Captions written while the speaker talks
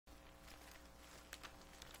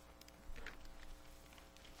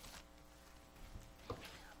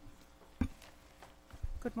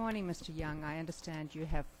Good morning, Mr. Young. I understand you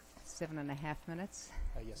have 7.5 minutes.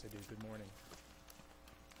 Yes, I do. Good morning.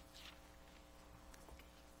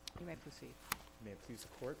 You may proceed. May it please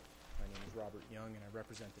the Court, my name is Robert Young, and I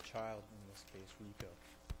represent the child, in this case,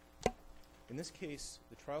 Rico. In this case,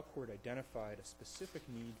 the trial court identified a specific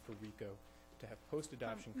need for Rico to have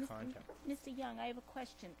post-adoption contact. Mr. Young, I have a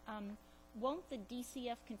question. Won't the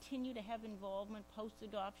DCF continue to have involvement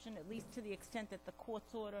post-adoption, at least to the extent that the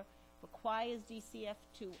court's order requires DCF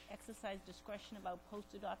to exercise discretion about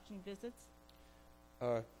post-adoption visits?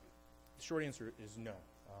 The short answer is no,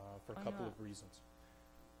 for a couple of reasons.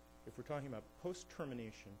 If we're talking about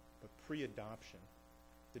post-termination but pre-adoption,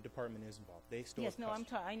 the department is involved. They still have custody.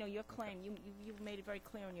 I know your claim. You've made it very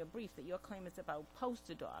clear in your brief that your claim is about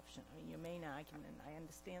post-adoption. I mean, your main argument, and I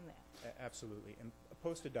understand that. Absolutely. And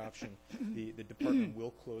post-adoption, the department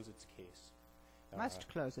will close its case. Must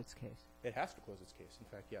close its case. It has to close its case. In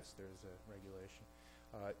fact, yes, there is a regulation.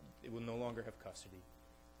 It will no longer have custody.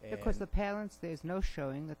 Because the parents, there's no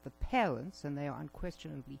showing that the parents, and they are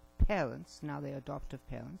unquestionably parents, now they're adoptive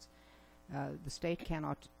parents, the state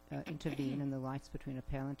cannot intervene in the rights between a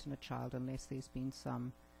parent and a child unless there's been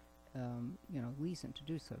some, reason to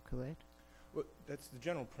do so, correct? Well, that's the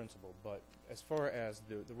general principle, but as far as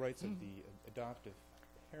the rights of the adoptive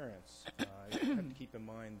parents, you have to keep in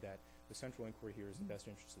mind that the central inquiry here is the best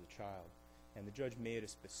interest of the child. And the judge made a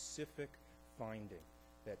specific finding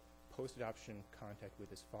that post-adoption contact with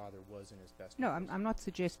his father was in his best interest. No, I'm not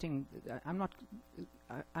suggesting, I'm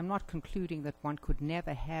not concluding that one could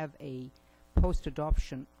never have a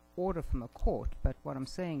post-adoption order from a court, but what I'm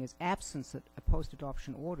saying is absence of a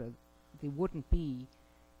post-adoption order, there wouldn't be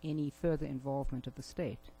any further involvement of the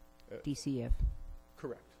state, DCF.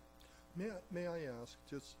 Correct. May I ask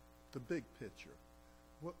just the big picture?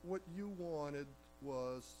 What you wanted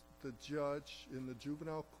was the judge in the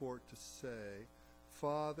juvenile court to say,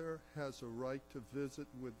 father has a right to visit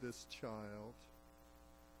with this child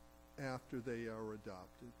after they are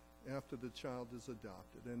adopted, after the child is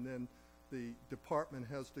adopted, and then the department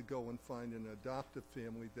has to go and find an adoptive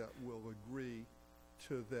family that will agree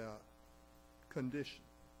to that condition.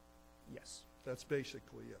 Yes. That's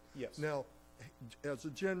basically it. Yes. Now, as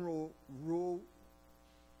a general rule,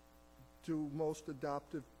 do most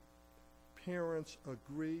adoptive parents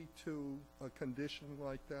agree to a condition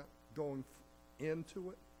like that going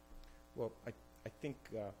into it? Well, I think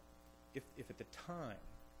if at the time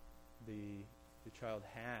the child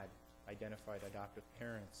had identified adoptive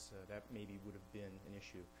parents, that maybe would have been an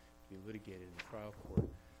issue to be litigated in the trial court.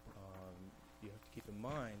 You have to keep in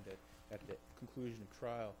mind that at the conclusion of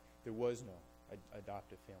trial, there was no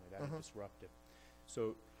adoptive family. That was disruptive.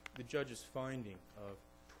 So the judge's finding of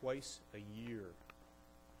twice a year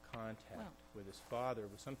contact with his father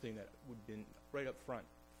was something that would have been right up front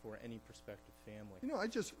for any prospective family. You know, I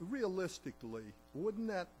just realistically, wouldn't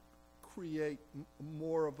that create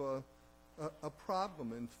more of a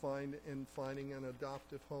problem in finding an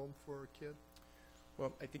adoptive home for a kid?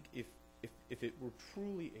 Well, I think if it were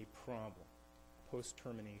truly a problem,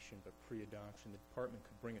 post-termination but pre-adoption, the department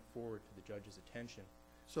could bring it forward to the judge's attention.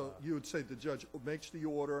 So you would say the judge makes the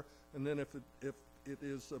order, and then if it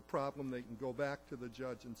is a problem, they can go back to the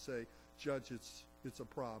judge and say, Judge, it's a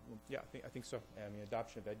problem. Yeah, I think so. I mean,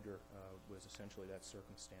 adoption of Edgar was essentially that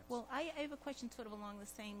circumstance. Well, I have a question sort of along the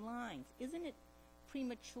same lines. Isn't it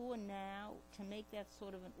premature now to make that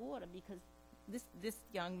sort of an order? Because this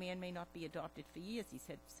young man may not be adopted for years. He's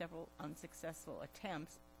had several unsuccessful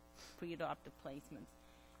attempts, pre-adoptive placements.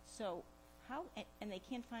 So and they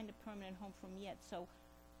can't find a permanent home for him yet. So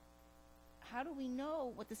how do we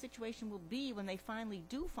know what the situation will be when they finally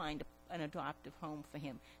do find an adoptive home for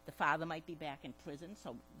him? The father might be back in prison,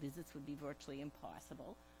 so visits would be virtually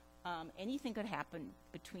impossible. Anything could happen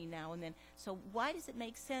between now and then. So why does it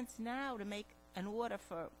make sense now to make an order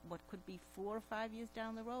for what could be 4 or 5 years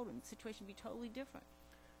down the road and the situation would be totally different?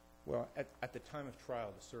 Well, at the time of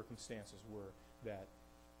trial, the circumstances were that,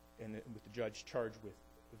 and with the judge charged with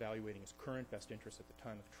evaluating his current best interest at the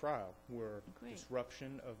time of trial, were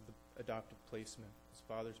disruption of the adoptive placement, his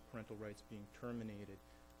father's parental rights being terminated,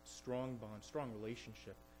 strong bond, strong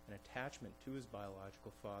relationship, and attachment to his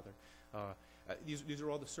biological father. These are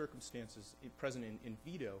all the circumstances present in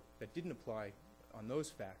Vito that didn't apply on those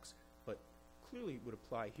facts, but clearly would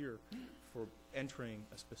apply here for entering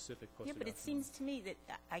a specific post-adoption. Yeah, but it seems to me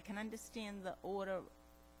that I can understand the order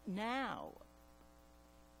now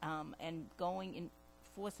and going in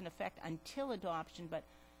force and effect until adoption, but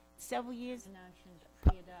several years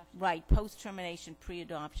Pre-adoption. Right, post-termination,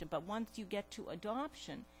 pre-adoption. But once you get to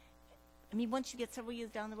adoption, I mean, once you get several years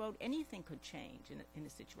down the road, anything could change in a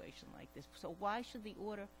situation like this. So why should the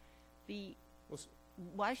order be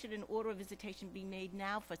why should an order of visitation be made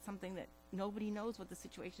now for something that nobody knows what the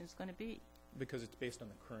situation is going to be? Because it's based on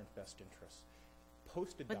the current best interests.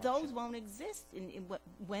 Post-adoption. But those won't exist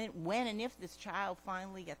when and if this child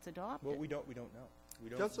finally gets adopted. Well, we don't know. We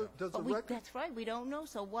don't Does know. the But record? that's right. We don't know.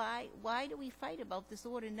 So why do we fight about this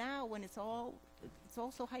order now when it's all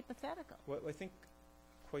so hypothetical? Well, I think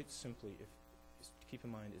quite simply, is to keep in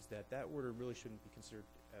mind, is that order really shouldn't be considered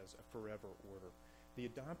as a forever order. The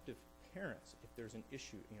adoptive parents, if there's an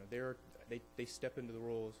issue, they step into the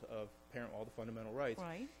roles of parent, all the fundamental rights.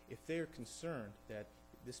 Right. If they're concerned that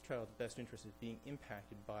this child's best interest is being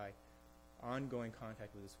impacted by ongoing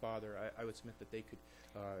contact with his father, I would submit that they could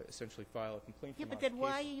essentially file a complaint for Yeah, but then why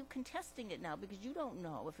are modification. you contesting it now? Because you don't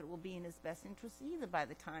know if it will be in his best interest either by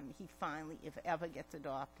the time he finally, if ever, gets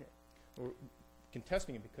adopted. We're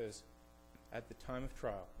contesting it because at the time of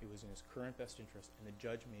trial, it was in his current best interest, and the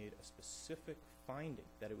judge made a specific finding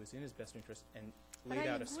that it was in his best interest and But laid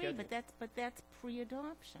I out a agree, schedule. but that's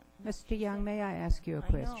pre-adoption. Mr. Young, may I ask you a I know,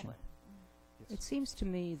 question? but- Yes. It seems to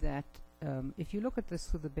me that if you look at this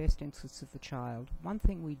through the best interests of the child, one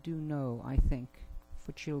thing we do know, I think,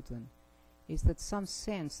 for children, is that some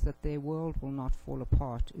sense that their world will not fall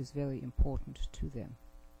apart is very important to them.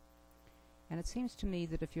 And it seems to me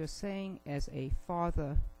that if you're saying as a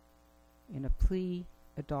father in a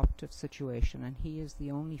pre-adoptive situation, and he is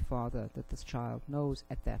the only father that this child knows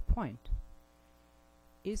at that point,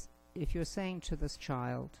 is if you're saying to this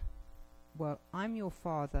child, well, I'm your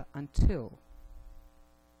father until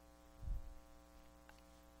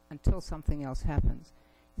something else happens,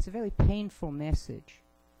 it's a very painful message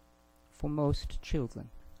for most children.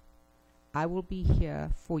 I will be here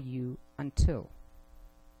for you until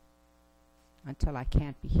I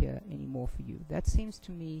can't be here anymore for you. That seems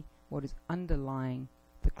to me what is underlying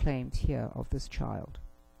the claims here of this child.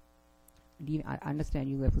 I understand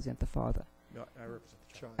you represent the father, No, I represent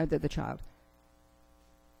the child. Child. the child.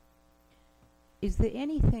 Is there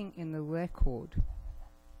anything in the record,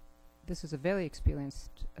 this is a very experienced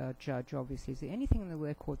judge obviously, is there anything in the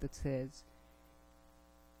record that says,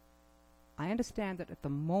 I understand that at the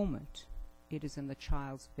moment it is in the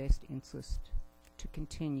child's best interest to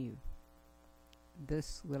continue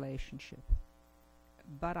this relationship,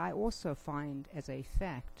 but I also find as a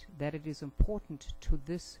fact that it is important to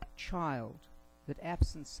this child that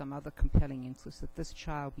absent some other compelling interest, that this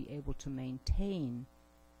child be able to maintain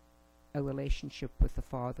a relationship with the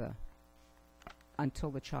father until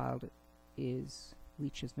the child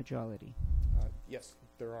reaches majority. Yes,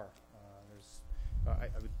 there are. I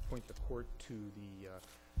would point the court to the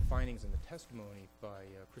findings in the testimony by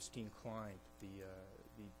Christine Klein, the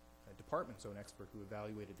department's own expert who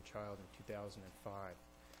evaluated the child in 2005.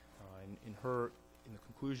 In the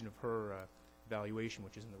conclusion of her evaluation,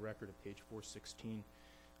 which is in the record at page 416,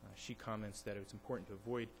 she comments that it's important to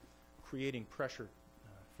avoid creating pressure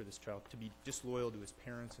for this child to be disloyal to his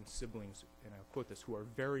parents and siblings, and I'll quote this, who are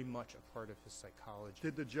very much a part of his psychology.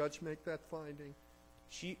 Did the judge make that finding?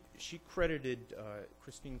 She credited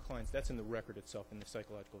Christine Klein's, that's in the record itself in the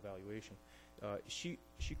psychological evaluation, she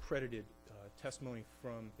credited testimony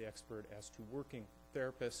from the expert as to working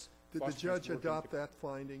therapists. Did the foster judge parents working adopt to- that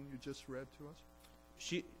finding you just read to us?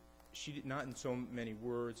 She did not in so many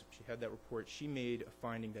words. She had that report. She made a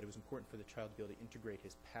finding that it was important for the child to be able to integrate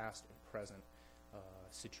his past and present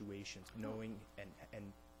situations, knowing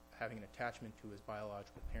and having an attachment to his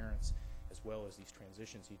biological parents, as well as these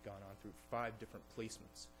transitions he'd gone on through 5 different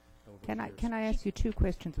placements over the years. Can I ask you 2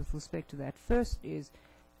 questions with respect to that? First is,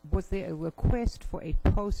 was there a request for a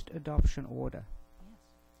post-adoption order?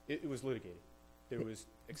 Yes. It was litigated. There was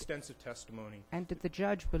extensive testimony. And did the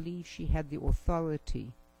judge believe she had the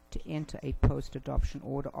authority to enter a post-adoption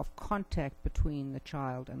order of contact between the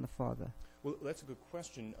child and the father? Well, that's a good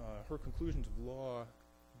question. Her conclusions of law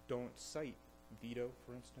don't cite veto,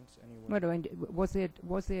 for instance, anywhere. No, and was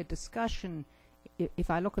there a discussion, if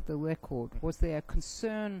I look at the record, was there a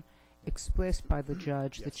concern expressed by the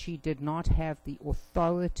judge that Yes. she did not have the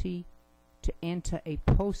authority to enter a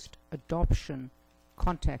post-adoption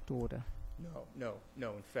contact order? No.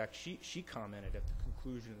 In fact, she commented at the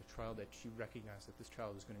conclusion of the trial that she recognized that this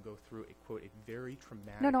child was going to go through a, quote, a very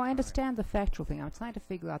traumatic No, I time. understand the factual thing. I'm trying to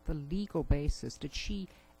figure out the legal basis. Did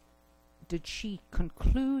she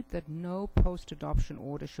conclude that no post-adoption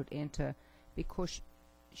order should enter because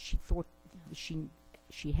she thought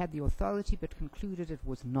she had the authority but concluded it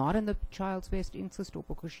was not in the child's best interest, or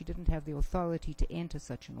because she didn't have the authority to enter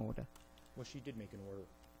such an order? Well, she did make an order,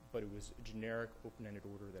 but it was a generic, open-ended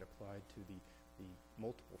order that applied to the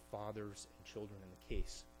multiple fathers and children in the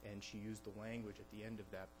case, and she used the language at the end of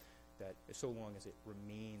that so long as it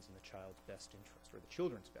remains in the child's best interest, or the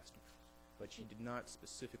children's best interest. but she did not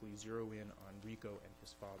specifically zero in on Rico and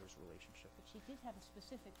his father's relationship. But she did have a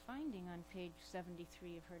specific finding on page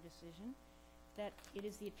 73 of her decision, that it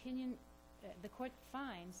is the opinion, the court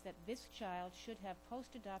finds that this child should have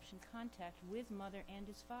post-adoption contact with mother and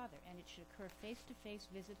his father, and it should occur face-to-face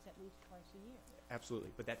visits at least twice a year. Absolutely,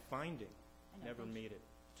 but that finding I know, never but made it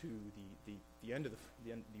to the end of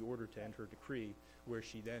the order to enter a decree, where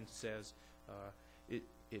she then says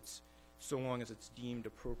it's so long as it's deemed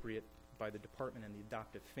appropriate by the department and the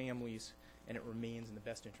adoptive families, and it remains in the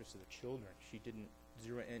best interest of the children. She didn't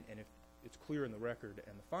zero in, and if it's clear in the record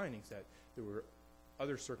and the findings that there were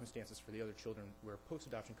other circumstances for the other children where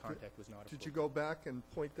post-adoption contact was not appropriate. Did you go back and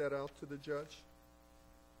point that out to the judge?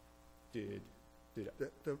 Did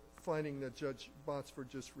The finding that Judge Botsford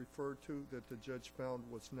just referred to, that the judge found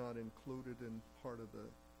was not included in part of the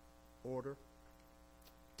order?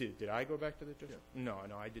 Did I go back to the judge? Yeah. No,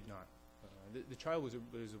 I did not. The child was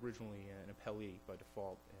originally an appellee by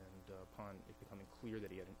default, and upon it becoming clear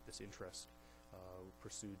that he had this interest,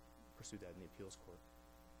 pursued that in the appeals court.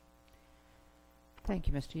 Thank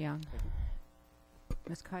you, Mr. Young. Thank you.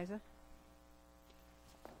 Ms. Kaiser?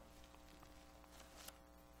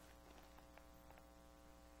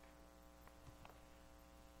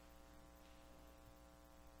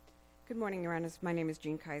 Good morning, Your Honors. My name is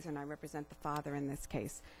Jean Kaiser, and I represent the father in this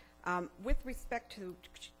case. With respect to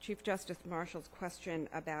Chief Justice Marshall's question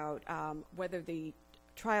about whether the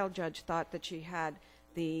trial judge thought that she had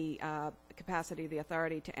the capacity, the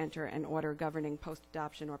authority to enter an order governing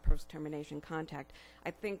post-adoption or post-termination contact,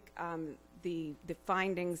 I think the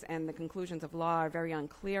findings and the conclusions of law are very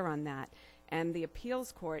unclear on that. And the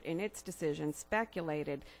appeals court, in its decision,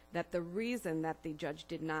 speculated that the reason that the judge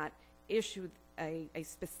did not issue a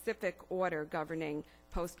specific order governing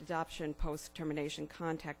post-adoption, post-termination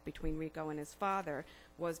contact between Rico and his father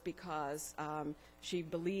was because she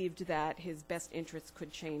believed that his best interests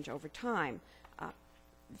could change over time.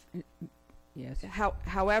 Yes.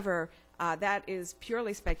 However, that is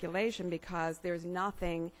purely speculation because there's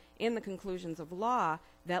nothing in the conclusions of law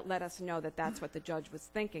that let us know that that's what the judge was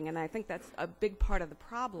thinking. And I think that's a big part of the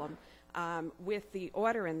problem with the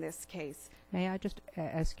order in this case. May I just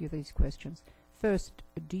ask you these questions? First,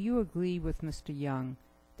 do you agree with Mr. Young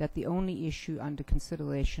that the only issue under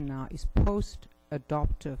consideration now is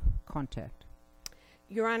post-adoptive contact?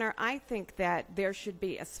 Your Honor, I think that there should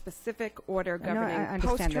be a specific order governing I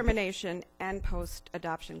understand post-termination and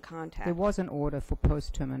post-adoption contact. There was an order for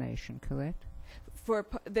post-termination, correct? For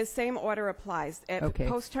the same order applies. Okay.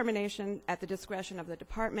 Post-termination at the discretion of the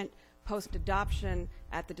department, post-adoption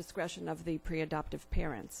at the discretion of the pre-adoptive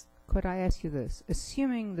parents. Could I ask you this?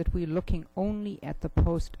 Assuming that we're looking only at the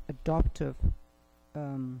post-adoptive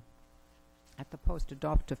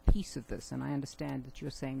piece of this, and I understand that you're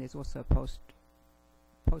saying there's also a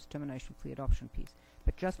post-termination pre-adoption piece,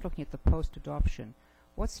 but just looking at the post-adoption,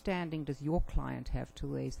 what standing does your client have to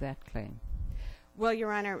raise that claim? Well,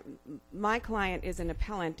 Your Honor, my client is an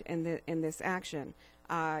appellant in this action.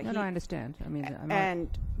 No, I understand. I mean,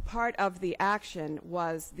 and part of the action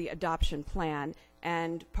was the adoption plan,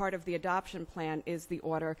 and part of the adoption plan is the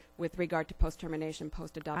order with regard to post-termination,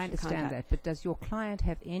 post-adoption contact. I understand that, but does your client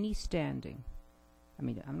have any standing? I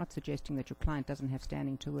mean, I'm not suggesting that your client doesn't have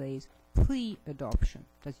standing to raise pre-adoption.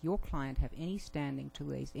 Does your client have any standing to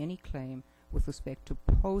raise any claim with respect to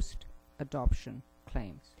post-adoption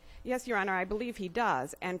claims? Yes, Your Honor, I believe he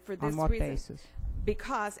does, and for this reason. On what basis?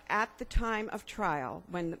 Because at the time of trial,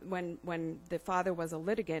 when the father was a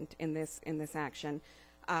litigant in this action,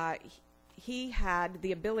 he had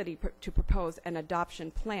the ability to propose an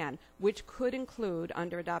adoption plan, which could include,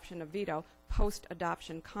 under adoption of veto,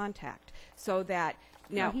 post-adoption contact, so that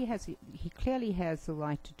now he clearly has the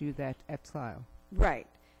right to do that at trial. Right,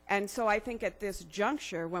 and so I think at this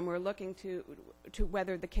juncture, when we're looking to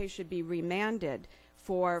whether the case should be remanded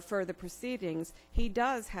for further proceedings, he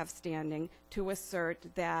does have standing to assert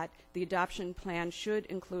that the adoption plan should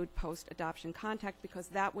include post-adoption contact because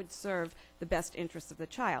that would serve the best interests of the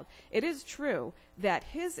child. It is true that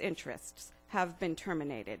his interests have been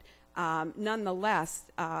terminated. Nonetheless,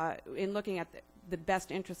 in looking at the best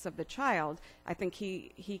interests of the child, I think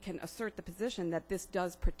he can assert the position that this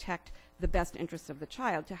does protect the best interests of the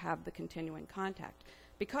child to have the continuing contact.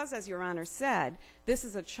 Because, as Your Honor said, this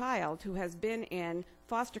is a child who has been in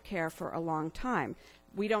foster care for a long time.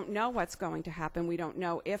 We don't know what's going to happen. We don't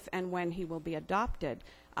know if and when he will be adopted.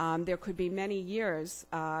 There could be many years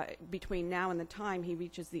between now and the time he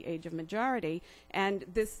reaches the age of majority. And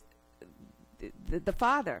the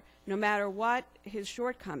father, no matter what his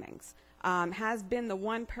shortcomings, has been the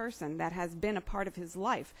one person that has been a part of his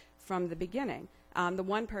life from the beginning. the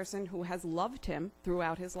one person who has loved him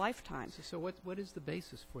throughout his lifetime. So what is the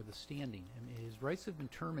basis for the standing? I mean, his rights have been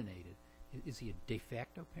terminated. Is he a de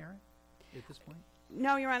facto parent at this point?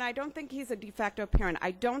 No, Your Honor, I don't think he's a de facto parent.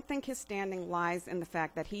 I don't think his standing lies in the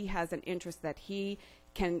fact that he has an interest that he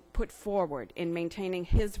can put forward in maintaining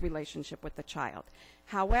his relationship with the child.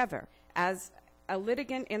 However, as a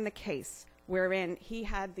litigant in the case wherein he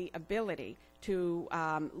had the ability to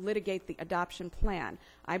litigate the adoption plan,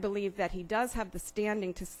 I believe that he does have the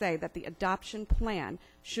standing to say that the adoption plan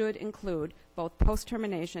should include both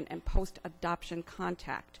post-termination and post-adoption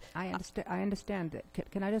contact. I understand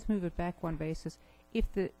that. Can I just move it back one basis? If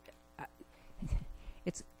the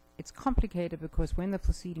it's complicated because when the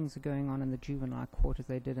proceedings are going on in the juvenile court, as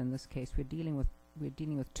they did in this case, we're dealing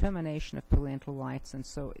with termination of parental rights, and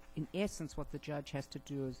so in essence, what the judge has to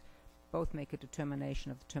do is both make a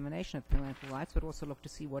determination of the termination of parental rights, but also look to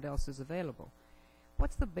see what else is available.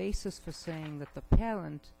 What's the basis for saying that the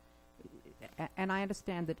parent, and I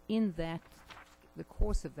understand that in that, the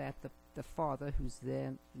course of that, the father, who's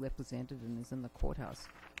there represented and is in the courthouse,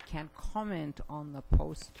 can comment on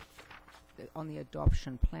the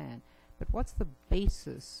adoption plan, but what's the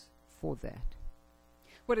basis for that?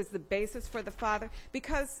 What is the basis for the father?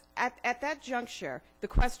 Because at that juncture, the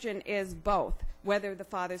question is both whether the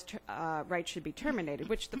father's rights should be terminated,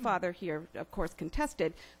 which the father here, of course,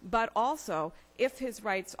 contested, but also if his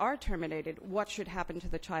rights are terminated, what should happen to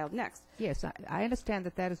the child next? Yes, I understand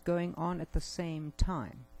that that is going on at the same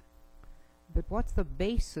time. But what's the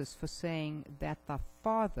basis for saying that the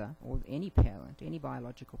father, or any parent, any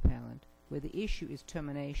biological parent, where the issue is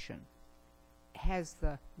termination, has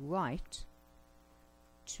the right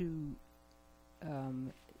to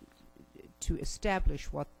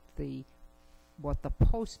establish what the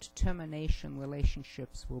post-termination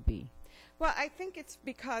relationships will be? Well, I think it's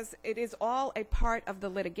because it is all a part of the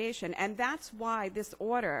litigation, and that's why this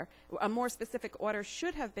order, a more specific order,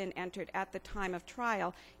 should have been entered at the time of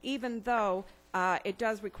trial, even though it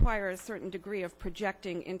does require a certain degree of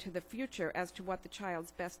projecting into the future as to what the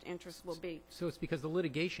child's best interest will be. So it's because the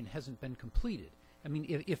litigation hasn't been completed. I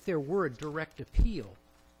mean, if there were a direct appeal,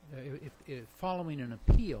 if following an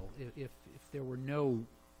appeal, if there were no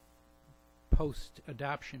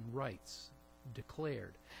post-adoption rights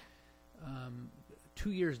declared,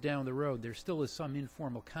 2 years down the road, there still is some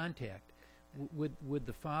informal contact. Would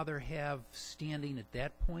the father have standing at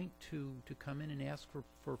that point to come in and ask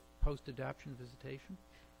for post-adoption visitation?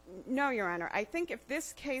 No, Your Honor. I think if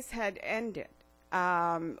this case had ended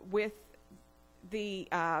with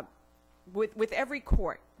every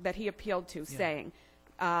court that he appealed to saying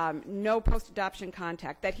no post-adoption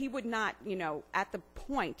contact, that he would not, at the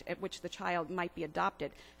point at which the child might be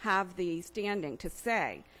adopted, have the standing to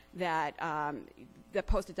say that the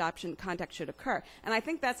post-adoption contact should occur. And I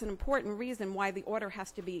think that's an important reason why the order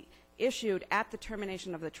has to be issued at the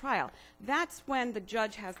termination of the trial. That's when the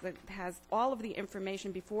judge has all of the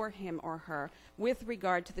information before him or her with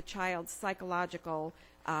regard to the child's psychological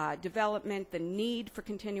development, the need for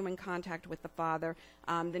continuing contact with the father,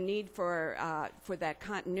 the need for that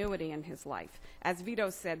continuity in his life. As Vito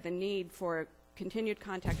said, the need for continued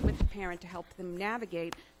contact with the parent to help them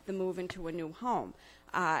navigate the move into a new home.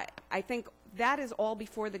 I think that is all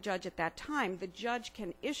before the judge at that time. The judge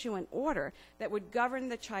can issue an order that would govern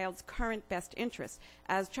the child's current best interest.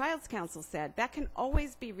 As Child's Counsel said, that can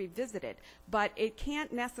always be revisited, but we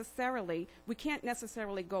can't necessarily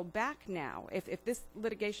go back now if this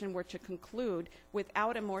litigation were to conclude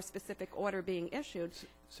without a more specific order being issued.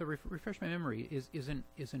 So refresh my memory, is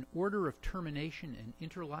an order of termination an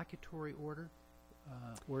interlocutory order?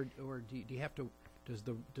 Or do you have to, does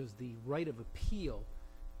the right of appeal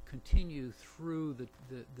continue through the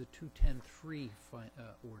 210-3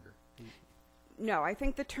 order? No, I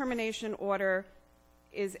think the termination order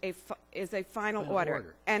is a final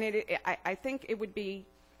order. And I think it would be,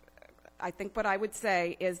 I think what I would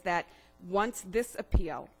say is that once this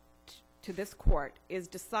appeal to this court is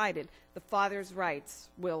decided, the father's rights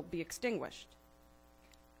will be extinguished.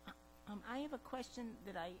 I have a question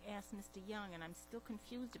that I asked Mr. Young, and I'm still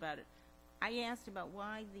confused about it. I asked about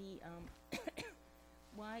why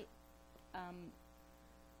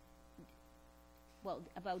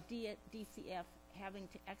about DCF having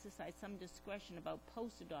to exercise some discretion about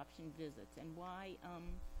post-adoption visits, and why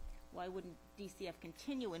wouldn't DCF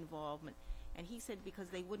continue involvement? And he said because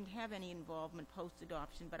they wouldn't have any involvement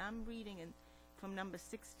post-adoption, but I'm reading from number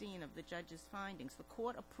 16 of the judge's findings. The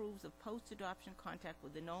court approves of post-adoption contact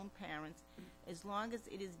with the known parents as long as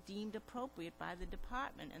it is deemed appropriate by the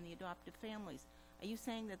department and the adoptive families. Are you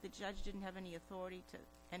saying that the judge didn't have any authority to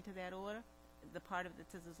enter that order? the part of it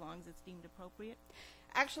that says as long as it's deemed appropriate?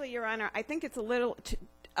 Actually, Your Honor, I think it's a little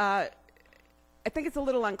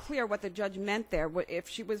unclear what the judge meant there. If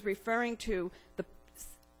she was referring to the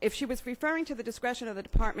discretion of the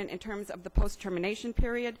department in terms of the post-termination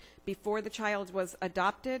period before the child was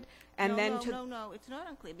adopted, and No, it's not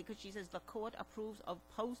unclear, because she says the court approves of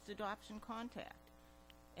post-adoption contact.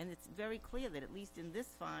 And it's very clear that at least in this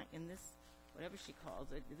whatever she calls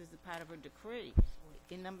it, this is part of her decree,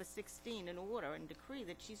 in number 16, an order and decree,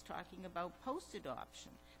 that she's talking about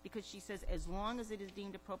post-adoption, because she says as long as it is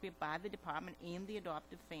deemed appropriate by the department and the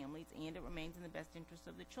adoptive families, and it remains in the best interest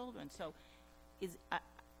of the children. So is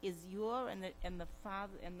your and the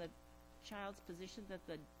father and the child's position that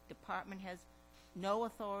the department has no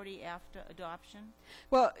authority after adoption?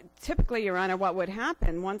 Well, typically, Your Honor, what would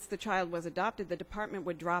happen once the child was adopted, the department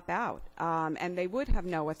would drop out, and they would have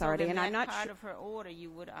no authority. So then and I'm not part of her order,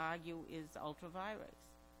 you would argue, is ultra-virus.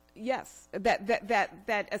 Yes,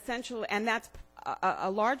 that essentially, and that's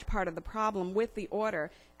a large part of the problem with the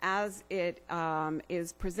order as it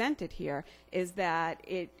is presented here, is that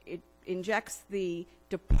it injects the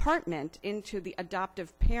department into the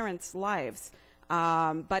adoptive parents' lives,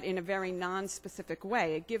 but in a very non-specific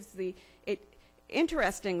way. It gives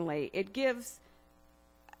interestingly, it gives,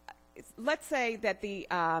 let's say that the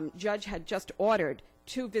judge had just ordered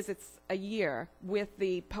 2 visits a year with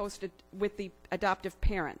the adoptive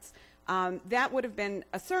parents. That would have been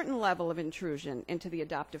a certain level of intrusion into the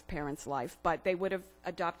adoptive parent's life, but they would have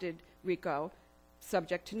adopted Rico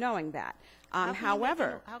subject to knowing that.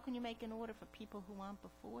 However, how can you make an order for people who aren't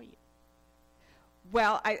before you?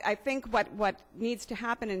 Well, I think what needs to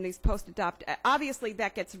happen in these post-adopt, obviously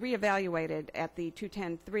that gets reevaluated at the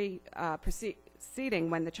 210-3 proceeding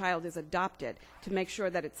when the child is adopted to make sure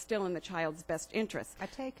that it's still in the child's best interest. I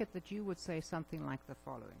take it that you would say something like the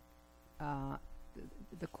following.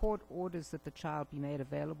 The court orders that the child be made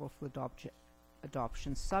available for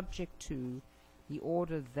adoption subject to the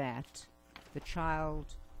order that the child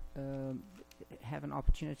have an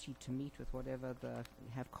opportunity to meet with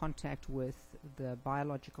have contact with the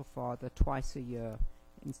biological father twice a year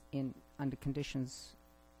under conditions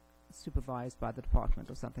supervised by the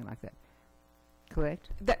department or something like that. Correct?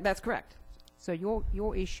 That's correct. So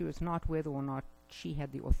your issue is not whether or not she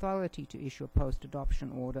had the authority to issue a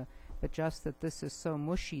post-adoption order, but just that this is so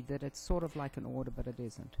mushy that it's sort of like an order, but it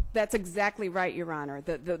isn't. That's exactly right, Your Honor.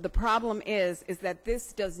 The problem is that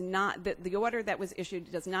this does not, the order that was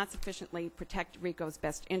issued does not sufficiently protect Rico's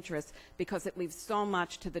best interests because it leaves so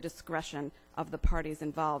much to the discretion of the parties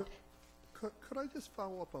involved. Could I just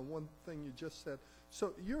follow up on one thing you just said?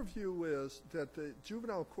 So your view is that the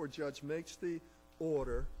juvenile court judge makes the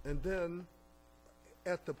order, and then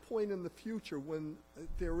at the point in the future when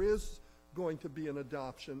there is going to be an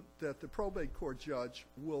adoption, that the probate court judge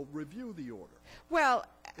will review the order. Well,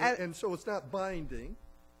 and so it's not binding.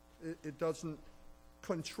 It doesn't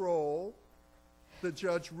control. The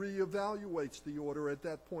judge reevaluates the order at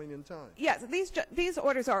that point in time. Yes, these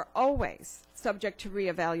orders are always subject to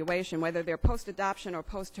reevaluation, whether they're post-adoption or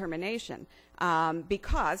post-termination,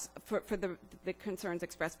 because for the concerns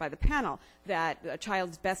expressed by the panel, that a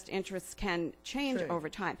child's best interests can change over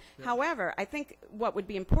time. Yeah. However, I think what would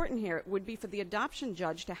be important here would be for the adoption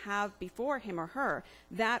judge to have before him or her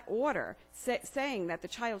that order saying that the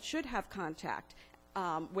child should have contact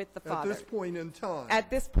with the father. At this point in time. At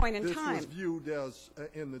this point in time. This was viewed as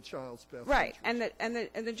in the child's best right, interest.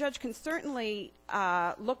 and the judge can certainly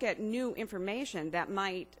look at new information that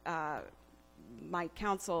might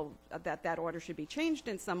counsel that order should be changed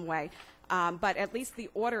in some way, but at least the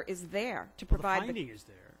order is there to provide. The finding is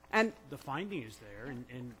there. And the finding is there,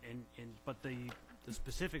 but the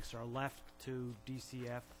specifics are left to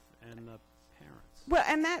DCF and the parents. Well,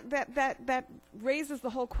 and that raises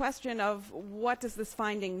the whole question of what does this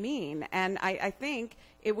finding mean? And I think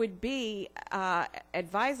it would be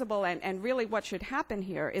advisable, and really what should happen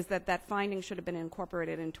here is that finding should have been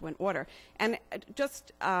incorporated into an order. And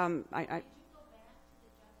just,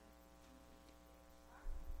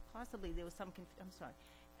 Possibly there was some, I'm sorry.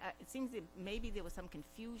 It seems that maybe there was some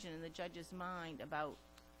confusion in the judge's mind about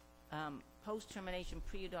post-termination,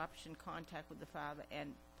 pre-adoption contact with the father,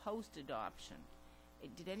 and post-adoption.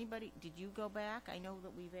 Did you go back? I know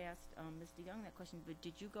that we've asked Mr. Young that question, but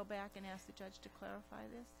did you go back and ask the judge to clarify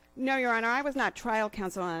this? No, Your Honor. I was not trial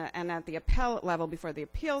counsel, and at the appellate level before the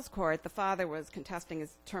appeals court, the father was contesting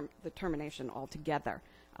the termination altogether.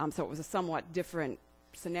 So it was a somewhat different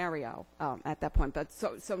scenario at that point. But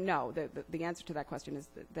so no, the answer to that question is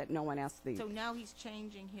that no one asked the... So now he's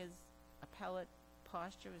changing his appellate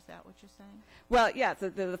posture, is that what you're saying? Well, yes,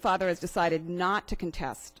 the father has decided not to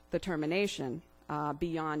contest the termination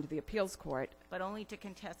beyond the appeals court. But only to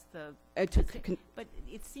contest the... but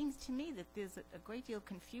it seems to me that there's a great deal of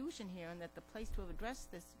confusion here, and that the place to have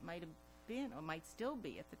addressed this might have been, or might still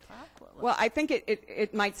be, at the trial court level. Well, I think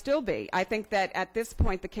it might still be. I think that at this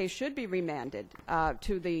point the case should be remanded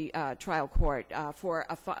to the trial court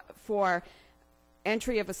for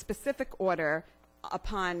entry of a specific order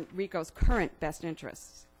upon Rico's current best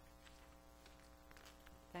interests.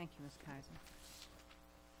 Thank you, Ms. Kaiser.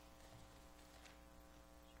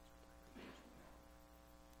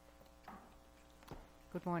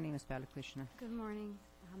 Good morning, Ms. Balakrishna. Good morning.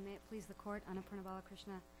 May it please the court, Annapurna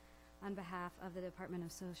Balakrishna, on behalf of the Department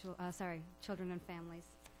of Children and Families.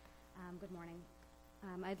 Good morning.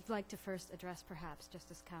 I'd like to first address perhaps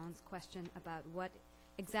Justice Cowan's question about what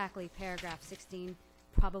exactly paragraph 16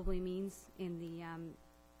 probably means in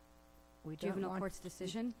the juvenile court's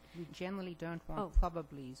decision. We generally don't want Oh.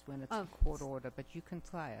 probablys when it's a court order, but you can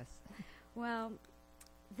try us. Well,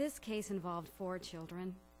 this case involved 4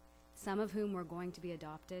 children, some of whom were going to be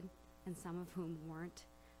adopted and some of whom weren't.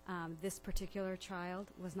 This particular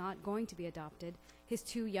child was not going to be adopted. His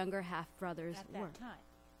 2 younger half-brothers were. At that time.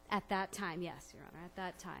 At that time, yes, Your Honor, at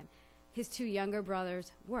that time. His 2 younger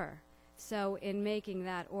brothers were. So in making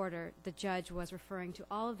that order, the judge was referring to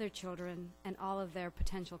all of their children and all of their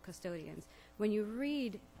potential custodians. When you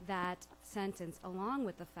read that sentence along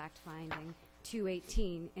with the fact finding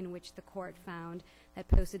 218, in which the court found that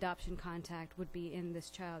post-adoption contact would be in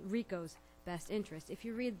this child, Rico's best interest, if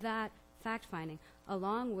you read that fact finding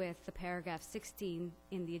along with the paragraph 16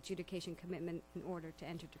 in the adjudication commitment in order to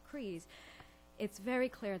enter decrees, it's very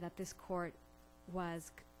clear that this court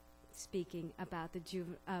was speaking about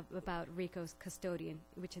about Rico's custodian,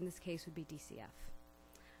 which in this case would be DCF.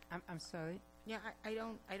 I'm sorry. Yeah, I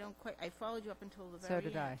don't quite, I followed you up until the So very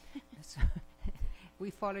did end. I. So we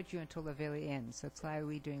followed you until the very end, so try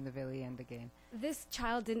redoing the very end again. This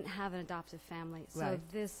child didn't have an adoptive family, so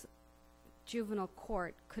Right. this juvenile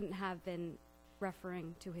court couldn't have been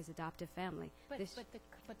referring to his adoptive family. But This-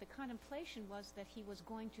 the contemplation was that he was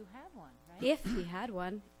going to have one, right? if he had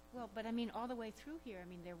one. Well, but I mean, all the way through here, I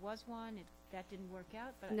mean, there was one, that didn't work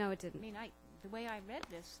out, but No, it I didn't. mean, the way I read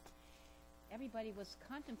this, everybody was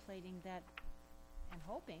contemplating that and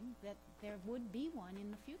hoping that there would be one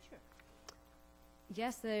in the future.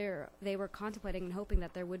 Yes, they were contemplating and hoping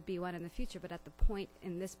that there would be one in the future, but at the point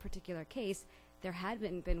in this particular case, there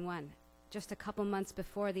hadn't been one. Just a couple months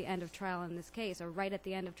before the end of trial in this case, or right at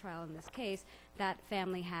the end of trial in this case, that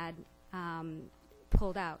family had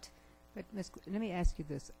pulled out. But let me ask you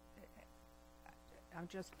this. I'm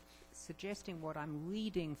just suggesting what I'm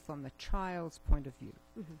reading from the child's point of view.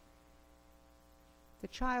 Mhm. The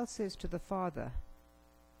child says to the father,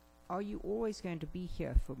 "Are you always going to be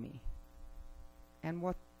here for me?" And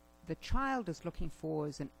what the child is looking for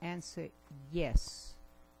is an answer, yes,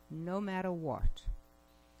 no matter what.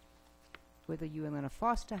 Whether you're in a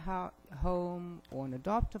foster home or an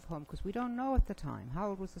adoptive home, because we don't know at the time. How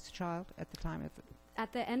old was this child at the time of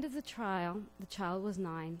At the end of the child was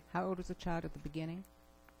 9. How old was the child at the beginning?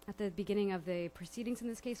 At the beginning of the proceedings in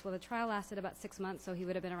this case, well, the trial lasted about 6 months, so he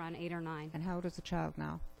would have been around 8 or 9. And how old is the child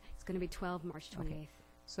now? It's going to be 12 March 28th.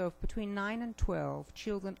 So if between 9 and 12,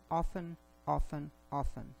 children often,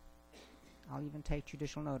 I'll even take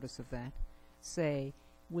judicial notice of that, say,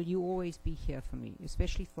 "Will you always be here for me?"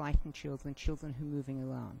 Especially frightened children, children who are moving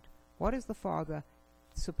around. What is the father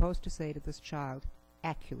supposed to say to this child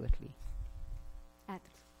accurately?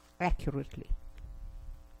 Accurately.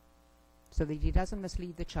 So that he doesn't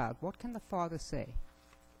mislead the child. What can the father say?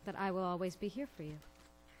 That I will always be here for you.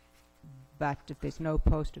 But if there's no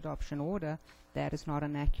post-adoption order, that is not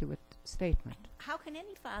an accurate statement. How can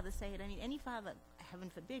any father say it? I mean, any father,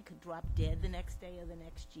 heaven forbid, could drop dead the next day or the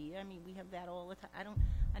next year. I mean, we have that all the time. I don't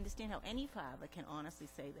understand how any father can honestly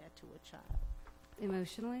say that to a child.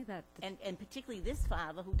 Emotionally, And particularly this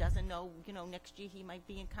father who doesn't know, next year he might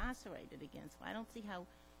be incarcerated again. So I don't see how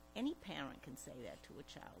any parent can say that to a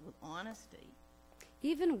child with honesty.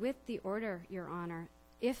 even with the order, Your Honor,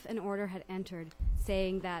 if an order had entered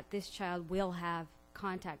saying that this child will have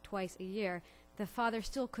contact twice a year, the father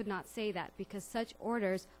still could not say that because such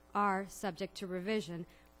orders are subject to revision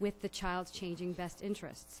with the child's changing best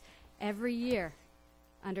interests. Every year,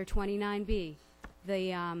 under 29B,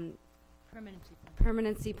 the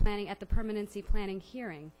permanency planning, at the permanency planning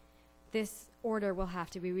hearing, this order will have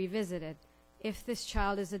to be revisited. If this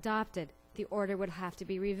child is adopted, the order would have to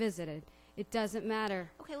be revisited. It doesn't matter.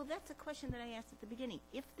 Okay, well, that's a question that I asked at the beginning.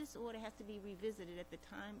 If this order has to be revisited at the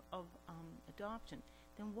time of adoption,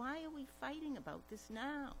 then why are we fighting about this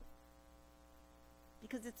now?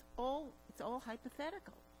 Because it's all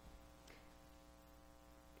hypothetical.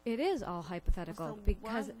 It is all hypothetical So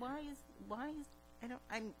because why is,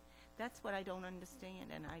 that's what I don't understand,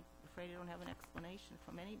 and I'm afraid I don't have an explanation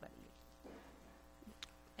from anybody.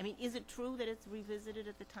 I mean, is it true that it's revisited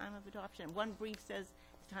at the time of adoption? One brief says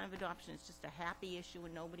the time of adoption is just a happy issue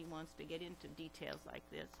and nobody wants to get into details like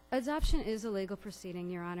this. adoption is a legal proceeding,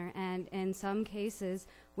 Your Honor, and in some cases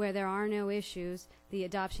where there are no issues, the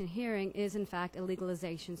adoption hearing is in fact a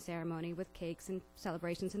legalization ceremony with cakes and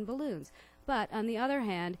celebrations and balloons. But on the other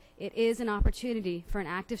hand, it is an opportunity for an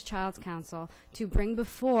active child's counsel to bring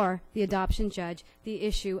before the adoption judge the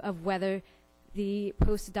issue of whether the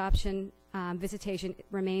post-adoption visitation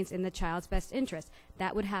remains in the child's best interest.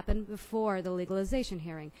 That would happen before the legalization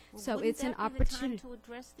hearing. Well, So wouldn't it's an that be the time opportunity. to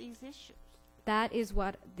address these issues? That is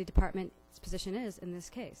what the department's position is in this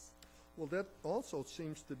case. Well, that also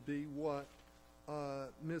seems to be what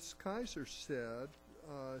Ms. Kaiser said.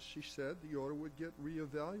 She said the order would get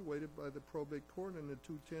reevaluated by the probate court in the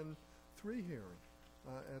 210-3 hearing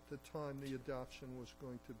at the time the adoption was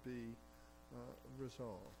going to be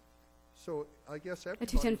resolved. So I guess A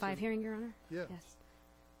everybody's 210-5 hearing, Your Honor? Yes. Yes.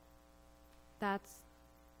 That's,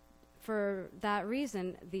 for that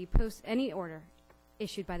reason, any order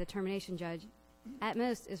issued by the termination judge, at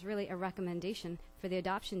most, is really a recommendation for the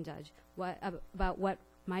adoption judge about what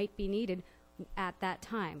might be needed at that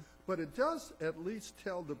time. But it does at least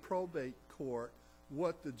tell the probate court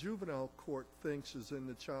what the juvenile court thinks is in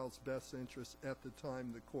the child's best interest at the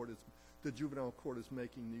time the juvenile court is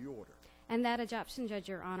making the order. And that adoption judge,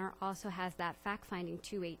 Your Honor, also has that fact-finding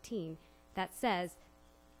 218 that says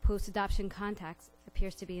post-adoption contact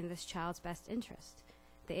appears to be in this child's best interest.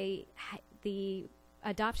 The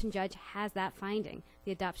adoption judge has that finding.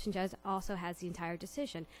 The adoption judge also has the entire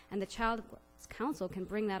decision. And the child's counsel can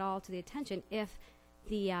bring that all to the attention if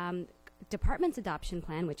the department's adoption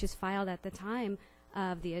plan, which is filed at the time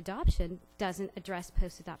of the adoption, doesn't address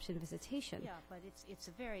post-adoption visitation. Yeah, but it's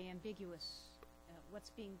a very ambiguous, what's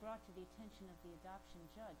being brought to the attention of the adoption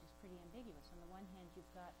judge is pretty ambiguous. On the one hand,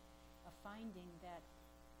 you've got a finding that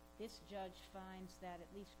this judge finds that at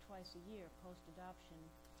least twice a year post-adoption,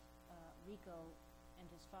 Rico and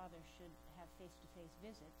his father should have face-to-face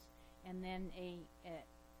visits, and then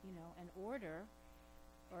an order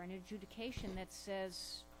or an adjudication that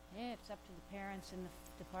says, it's up to the parents and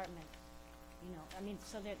the department.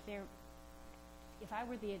 So that if I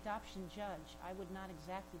were the adoption judge, I would not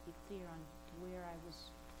exactly be clear on where I was,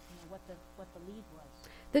 what the lead was.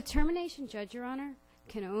 The termination judge, Your Honor,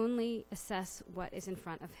 can only assess what is in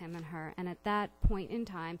front of him and her, and at that point in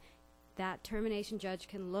time, that termination judge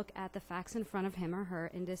can look at the facts in front of him or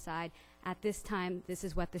her and decide, at this time, this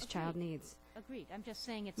is what this child needs. Agreed. I'm just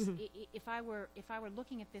saying it's if I were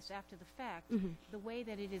looking at this after the fact, the way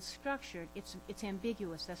that it is structured, it's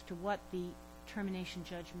ambiguous as to what the termination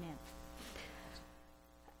judge meant.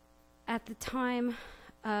 At the time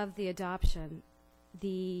of the adoption,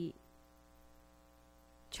 the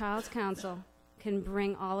child's counsel can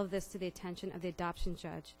bring all of this to the attention of the adoption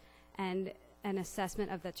judge, and an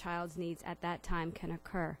assessment of the child's needs at that time can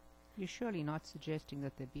occur. You're surely not suggesting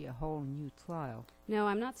that there be a whole new trial. No,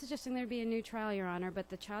 I'm not suggesting there be a new trial, Your Honor, but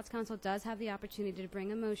the child's counsel does have the opportunity to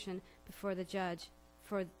bring a motion before the judge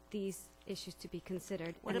for these issues to be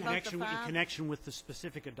considered. What And about the In father? connection with the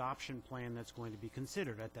specific adoption plan that's going to be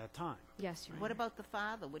considered at that time. Yes, Your Honor. What about the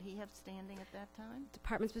father? Would he have standing at that time?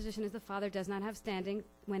 Department's position is the father does not have standing.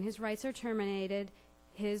 When his rights are terminated,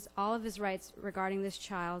 all of his rights regarding this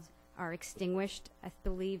child are extinguished. I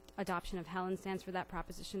believe adoption of Helen stands for that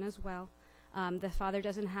proposition as well. The father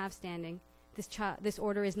doesn't have standing. This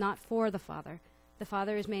order is not for the father. The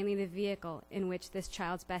father is mainly the vehicle in which this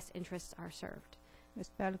child's best interests are served. Ms.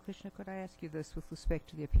 Balakrishna, could I ask you this with respect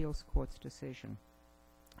to the appeals court's decision?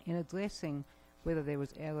 In addressing whether there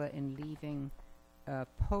was error in leaving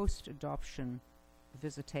post-adoption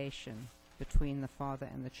visitation between the father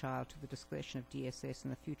and the child to the discretion of DSS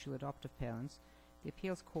and the future adoptive parents, the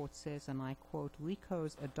appeals court says, and I quote,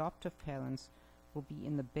 Rico's adoptive parents will be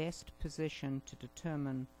in the best position to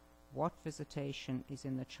determine what visitation is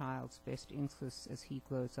in the child's best interests as he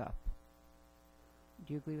grows up.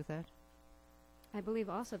 Do you agree with that? I believe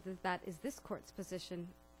also that that is this court's position,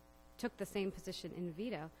 took the same position in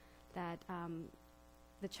veto, that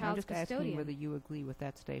the child's I'm just asking custodian, whether you agree with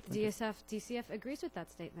that statement. DCF agrees with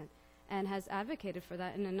that statement and has advocated for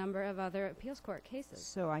that in a number of other appeals court cases.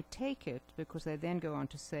 So I take it, because they then go on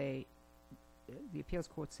to say, the appeals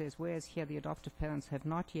court says, whereas here the adoptive parents have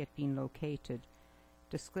not yet been located,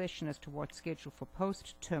 discretion as to what schedule for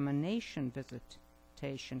post-termination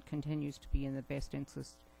visitation continues to be in the best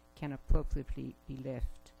interest can appropriately be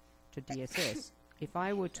left to DSS. If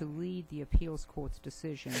I were to read the appeals court's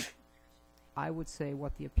decision I would say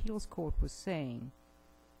what the appeals court was saying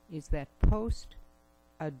is that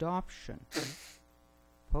post-adoption,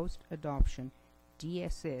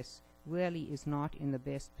 DSS really is not in the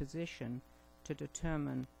best position to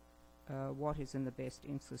determine what is in the best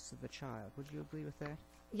interest of the child. Would you agree with that?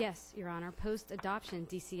 Yes, Your Honor. Post-adoption,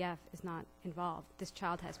 DCF is not involved. This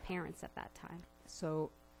child has parents at that time. So,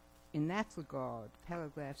 in that regard,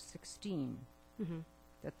 paragraph 16,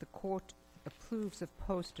 that the court approves of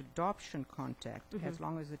post-adoption contact as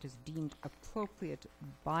long as it is deemed appropriate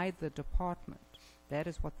by the department. That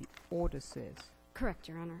is what the order says. Correct,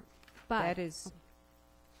 Your Honor. But that is,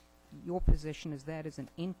 your position is that is an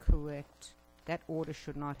incorrect, that order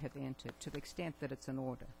should not have entered, to the extent that it's an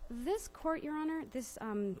order. this court, Your Honor, this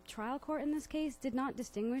trial court in this case did not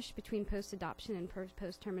distinguish between post-adoption and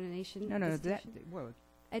post-termination. No, that, visitation. well,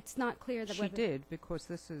 It's not clear that she did, because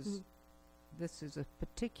this is a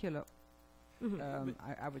particular,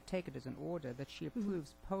 I would take it as an order, that she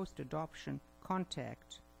approves post-adoption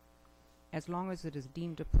contact as long as it is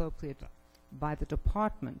deemed appropriate by the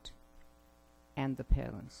department and the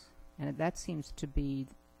parents. And that seems to be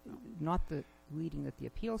not the reading that the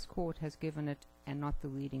appeals court has given it, and not the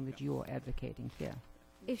reading that you're advocating here.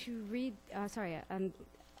 If you read,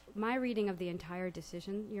 my reading of the entire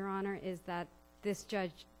decision, Your Honor, is that this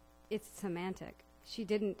judge, it's semantic. She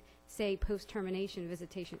didn't say post-termination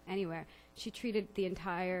visitation anywhere. She treated the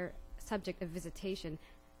entire subject of visitation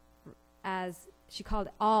as, she called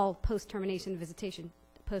all post-termination visitation,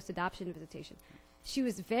 post-adoption visitation. She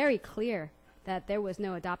was very clear that there was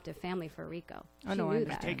no adoptive family for Rico. I She know, I knew I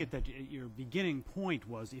understand. that. take it that your beginning point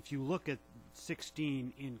was, if you look at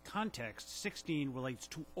 16 in context, 16 relates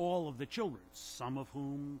to all of the children, some of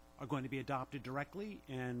whom are going to be adopted directly,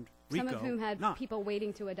 and Rico Some of whom had not. people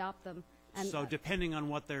waiting to adopt them. And So depending on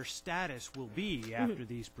what their status will be after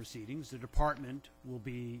these proceedings, the department will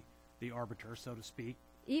be the arbiter, so to speak,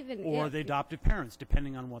 even or if, the adoptive parents,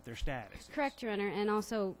 depending on what their status is. correct, Your Honor, and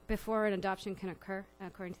also before an adoption can occur,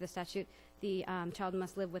 according to the statute, the child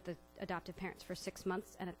must live with the adoptive parents for 6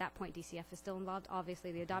 months, and at that point DCF is still involved.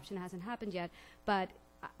 Obviously the adoption hasn't happened yet, but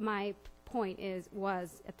my point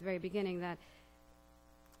was at the very beginning that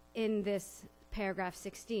in this paragraph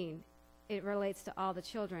 16, it relates to all the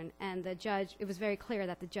children, and the judge, it was very clear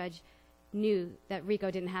that the judge knew that Rico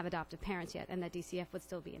didn't have adoptive parents yet, and that DCF would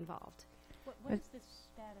still be involved. What is the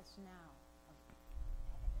status now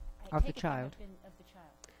I Of the take it there have child. been of the child?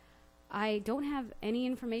 I don't have any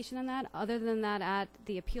information on that, other than that at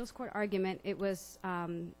the appeals court argument, it was, I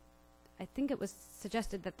think it was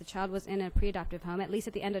suggested that the child was in a pre-adoptive home, at least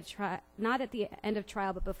at the end of trial, not at the end of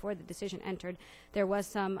trial, but before the decision entered. There was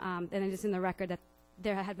some, and it is in the record that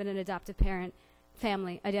there had been an adoptive parent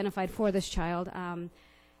family identified for this child, and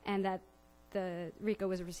that Rico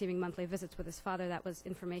was receiving monthly visits with his father. That was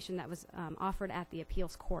information that was offered at the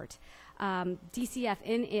appeals court. DCF,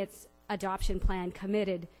 in its adoption plan,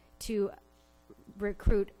 committed to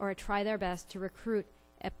recruit or try their best to recruit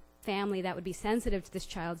a family that would be sensitive to this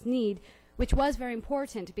child's need, which was very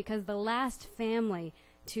important because the last family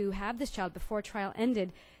to have this child before trial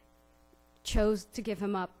ended chose to give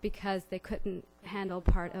him up because they couldn't handle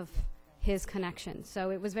part of his connection.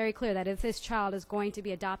 So it was very clear that if this child is going to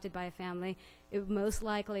be adopted by a family, it most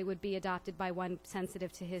likely would be adopted by one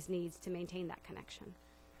sensitive to his needs to maintain that connection.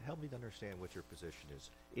 Help me to understand what your position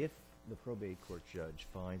is. If the probate court judge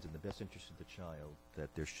finds in the best interest of the child that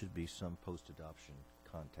there should be some post-adoption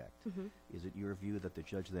contact, is it your view that the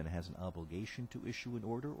judge then has an obligation to issue an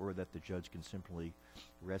order, or that the judge can simply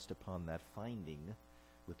rest upon that finding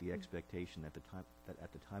with the expectation that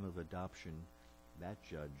at the time of adoption that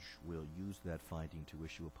judge will use that finding to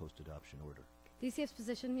issue a post-adoption order? DCF's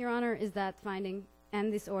position, Your Honor, is that finding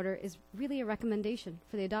and this order is really a recommendation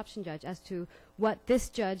for the adoption judge as to what this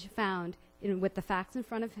judge found with the facts in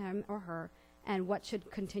front of him or her, and what should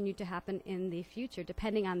continue to happen in the future,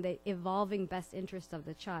 depending on the evolving best interest of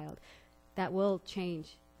the child. That will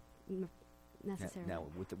change necessarily. Now,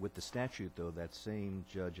 with the statute, though, that same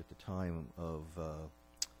judge at the time of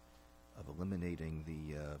eliminating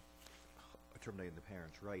the terminating the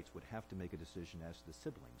parents' rights would have to make a decision as to the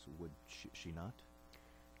siblings, would she not?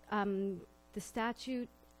 The statute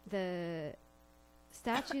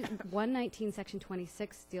 119 section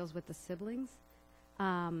 26 deals with the siblings,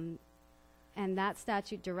 and that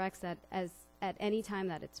statute directs that at any time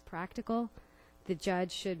that it's practical, the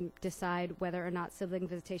judge should decide whether or not sibling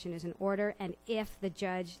visitation is in order, and if the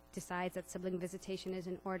judge decides that sibling visitation is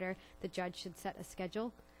in order, the judge should set a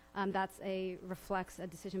schedule. That's reflects a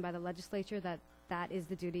decision by the legislature that is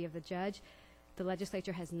the duty of the judge. The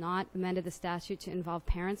legislature has not amended the statute to involve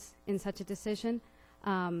parents in such a decision.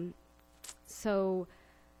 So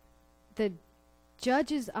the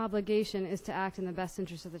judge's obligation is to act in the best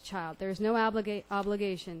interest of the child. There is no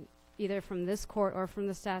obligation, either from this court or from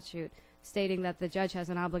the statute, stating that the judge has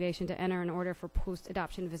an obligation to enter an order for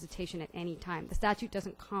post-adoption visitation at any time. The statute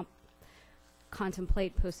doesn't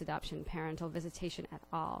contemplate post-adoption parental visitation at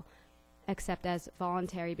all, except as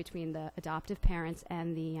voluntary between the adoptive parents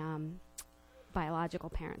and the biological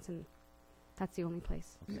parents, and that's the only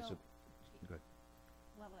place. Okay, So- so, go ahead.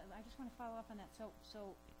 Well, I just want to follow up on that.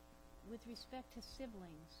 So with respect to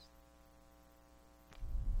siblings,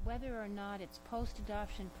 whether or not it's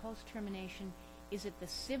post-adoption, post-termination, is it the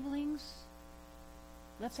siblings?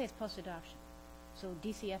 Let's say it's post-adoption, so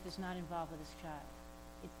DCF is not involved with this child.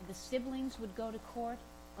 The siblings would go to court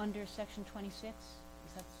under Section 26?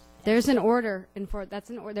 Is that There's an order.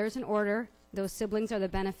 There's an order. Those siblings are the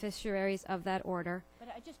beneficiaries of that order. But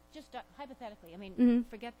I just hypothetically, I mean, Mhm.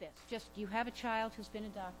 forget this. Just you have a child who's been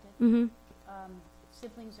adopted. Mm-hmm.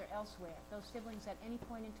 Siblings are elsewhere. Those siblings at any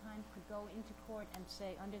point in time could go into court and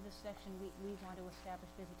say, under this section, we want to establish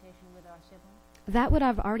visitation with our sibling? That would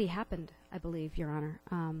have already happened, I believe, Your Honor.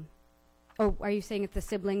 Or are you saying if the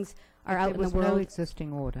siblings are out in the There was no world?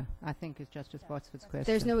 existing order, I think is Justice Botsford's question.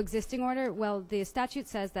 There's no existing order? Well, the statute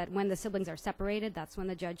says that when the siblings are separated, that's when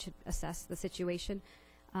the judge should assess the situation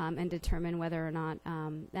and determine whether or not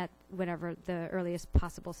at whatever the earliest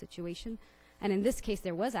possible situation. And in this case,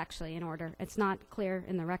 there was actually an order. It's not clear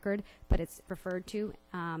in the record, but it's referred to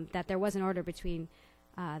that there was an order between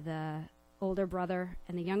the older brother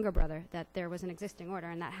and the younger brother, that there was an existing order,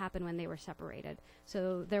 and that happened when they were separated.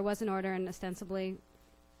 So there was an order, and ostensibly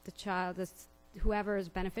the child, whoever is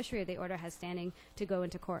beneficiary of the order, has standing to go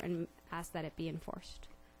into court and ask that it be enforced.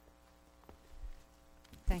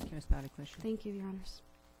 Thank you, Ms. Baudicusha. Thank you, Your Honors.